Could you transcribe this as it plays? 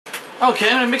Okay,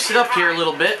 I'm gonna mix it up here a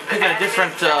little bit. Picking a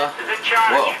different,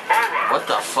 whoa, what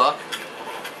the fuck?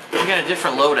 Picking a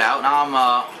different loadout. Now I'm,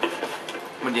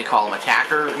 what do you call them?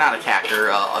 Attacker? Not attacker,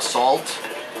 assault.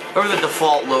 Whatever the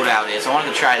default loadout is. I wanted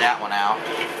to try that one out.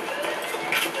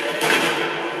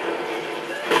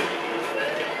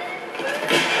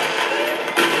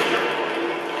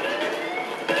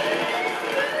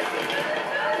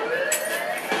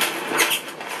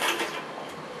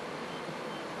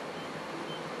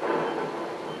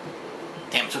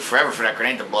 Damn, it took forever for that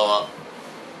grenade to blow up.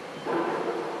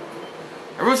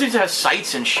 Everyone seems to have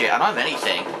sights and shit. I don't have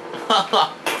anything.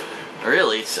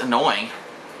 Really, it's annoying.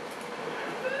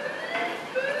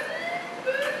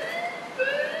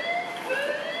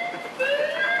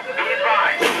 Be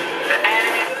advised, the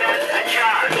enemy sent a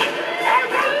charge.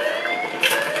 Over.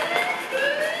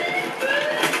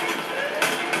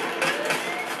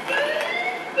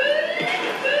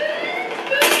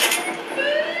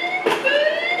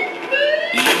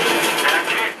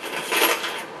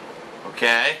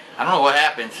 Okay, I don't know what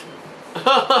happened.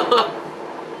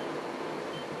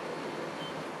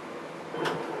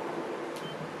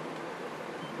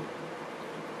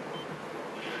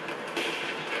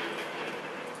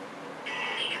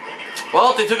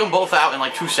 Well, they took them both out in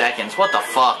like 2 seconds. What the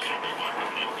fuck?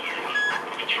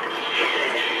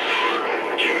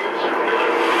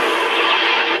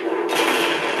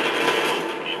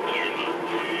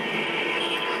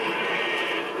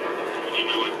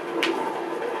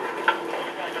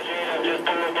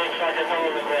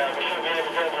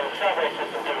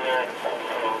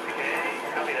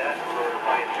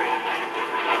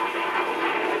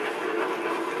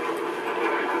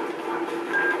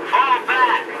 Fall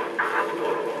back!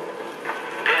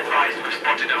 Be advised, we've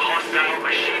spotted a hostile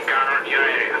machine gunner in your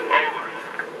area. Over.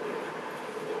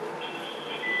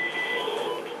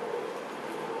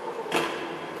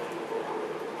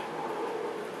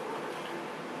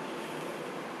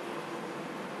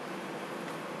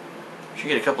 Should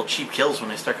get a couple cheap kills when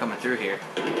they start coming through here.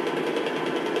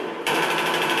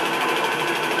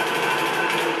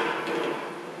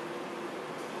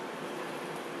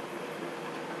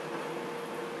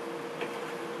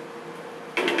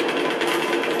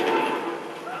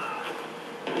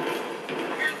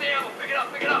 Here's the ammo. Pick it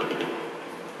up, pick it up.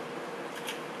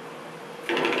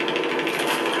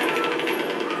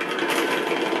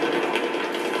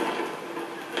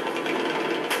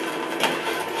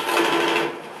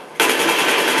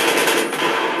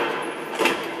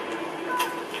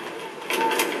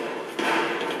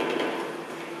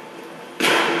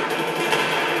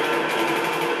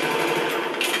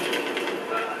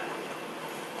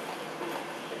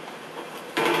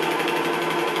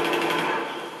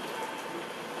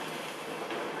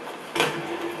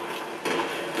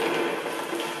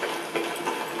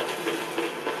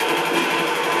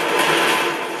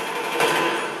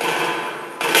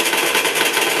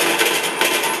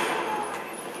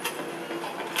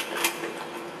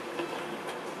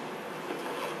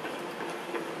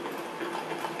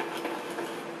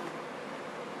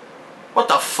 What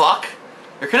the fuck?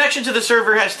 Your connection to the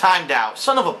server has timed out.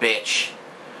 Son of a bitch.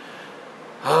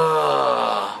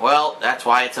 Well, that's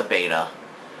why it's a beta.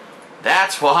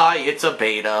 That's why it's a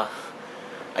beta.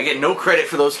 I get no credit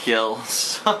for those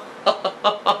kills.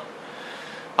 Oh,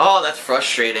 that's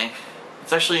frustrating.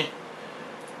 It's actually...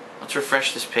 Let's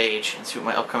refresh this page and see what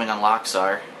my upcoming unlocks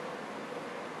are.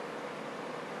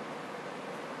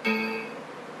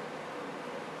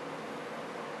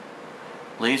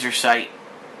 Laser sight.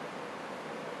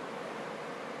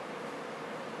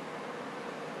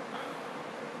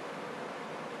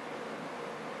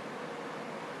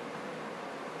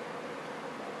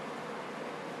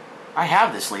 I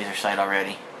have this laser sight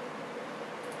already.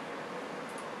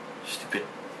 Stupid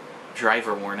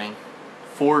driver warning.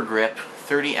 4 grip,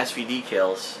 30 SVD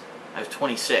kills. I have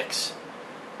 26.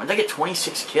 When did I get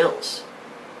 26 kills?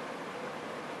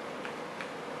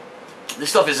 This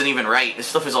stuff isn't even right. This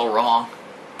stuff is all wrong.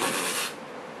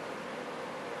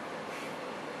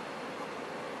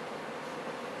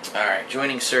 Alright,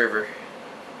 joining server.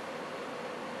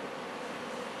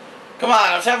 Come on,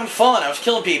 I was having fun. I was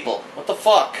killing people. What the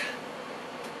fuck?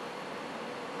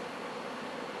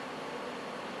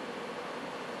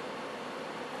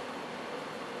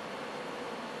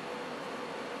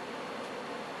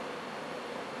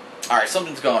 Alright,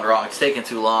 something's going wrong. It's taking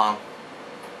too long.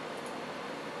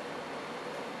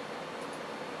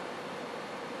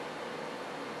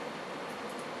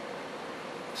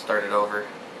 Start it over.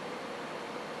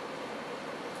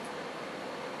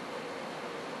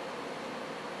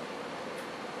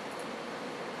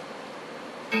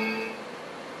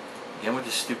 Again with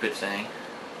this stupid thing.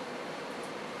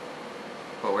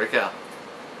 Whoa. Oh, where'd it go?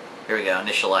 Here we go,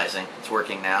 initializing. It's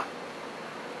working now.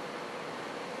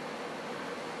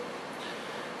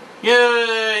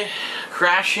 Yay!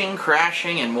 Crashing,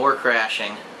 crashing, and more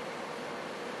crashing.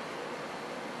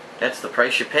 That's the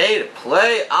price you pay to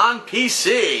play on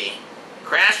PC.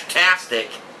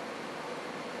 Crash-tastic.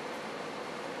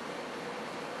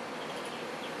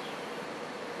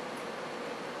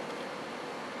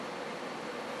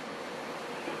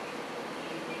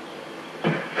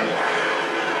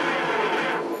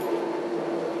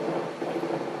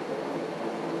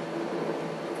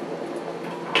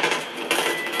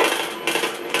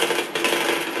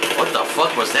 What the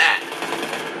fuck was that?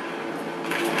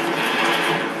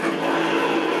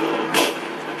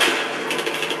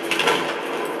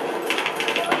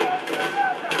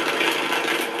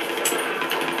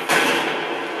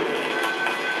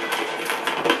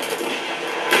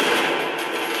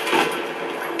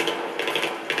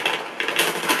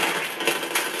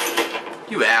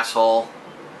 You asshole.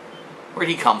 Where'd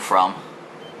he come from?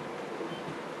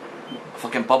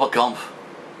 Fucking Bubba Gump.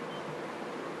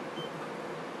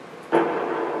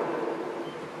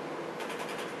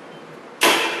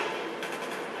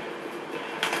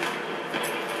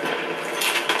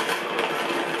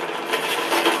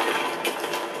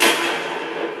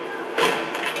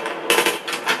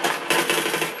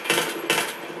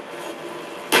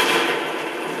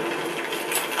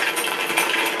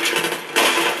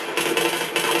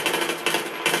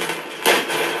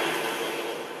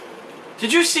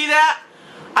 Did you see that?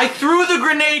 I threw the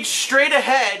grenade straight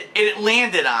ahead and it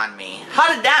landed on me.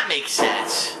 How did that make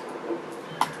sense?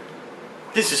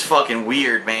 This is fucking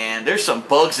weird, man. There's some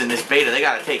bugs in this beta they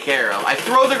gotta take care of. I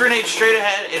throw the grenade straight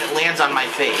ahead and it lands on my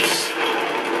face.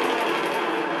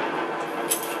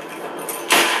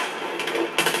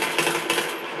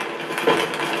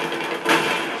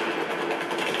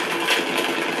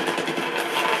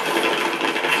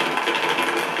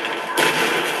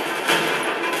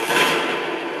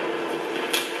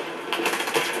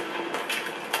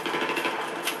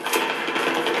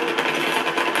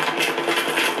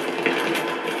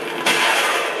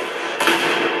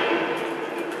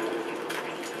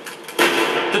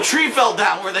 The tree fell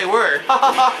down where they were.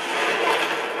 I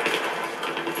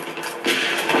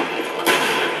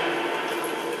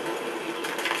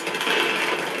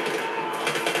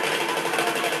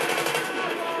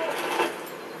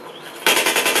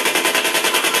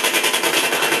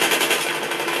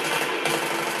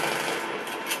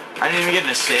didn't even get an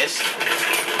assist.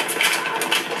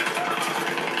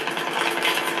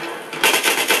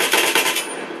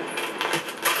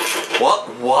 What?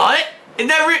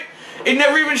 It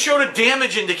never even showed a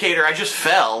damage indicator. I just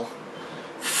fell.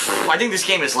 I think this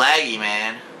game is laggy,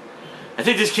 man. I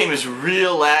think this game is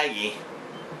real laggy.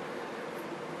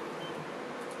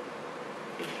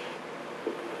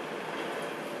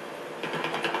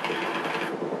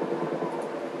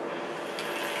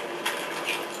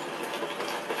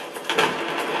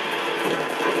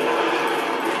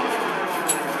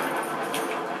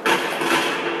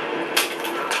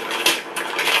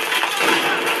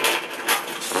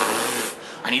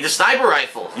 I need the sniper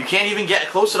rifle. You can't even get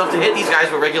close enough to hit these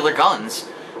guys with regular guns.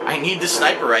 I need the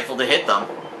sniper rifle to hit them.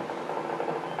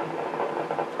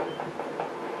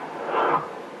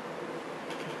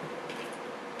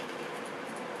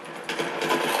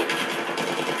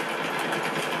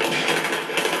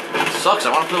 Sucks,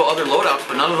 I want to play with other loadouts,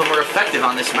 but none of them are effective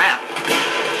on this map.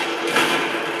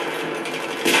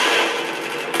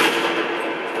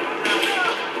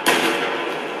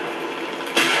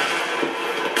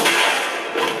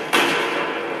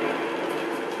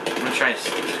 Trying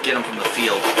to get him from the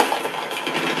field.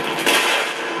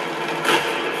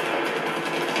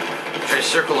 Try to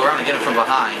circle around and get him from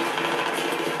behind.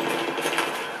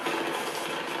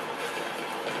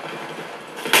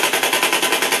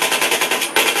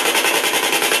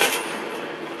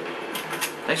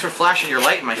 Thanks for flashing your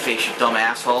light in my face, you dumb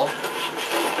asshole.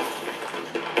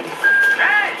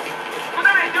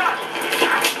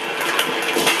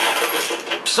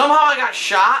 Somehow I got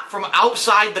shot from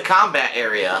outside the combat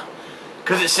area.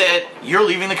 Because it said, you're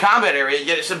leaving the combat area,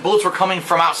 yet it said bullets were coming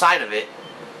from outside of it.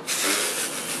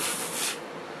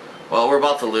 Well, we're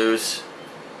about to lose.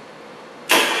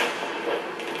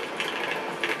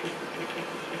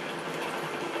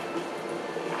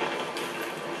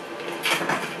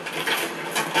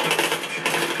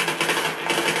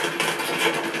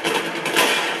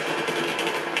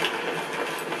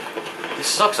 This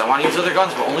sucks. I want to use other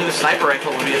guns, but only the sniper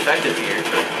rifle will be effective here.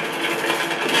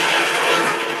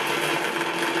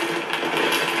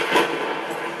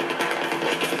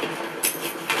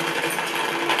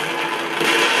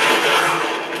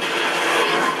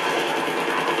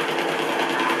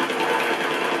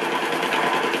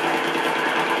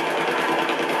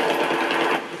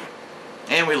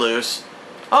 and we lose.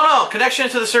 Oh no, connection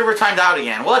to the server timed out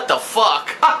again. What the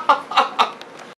fuck?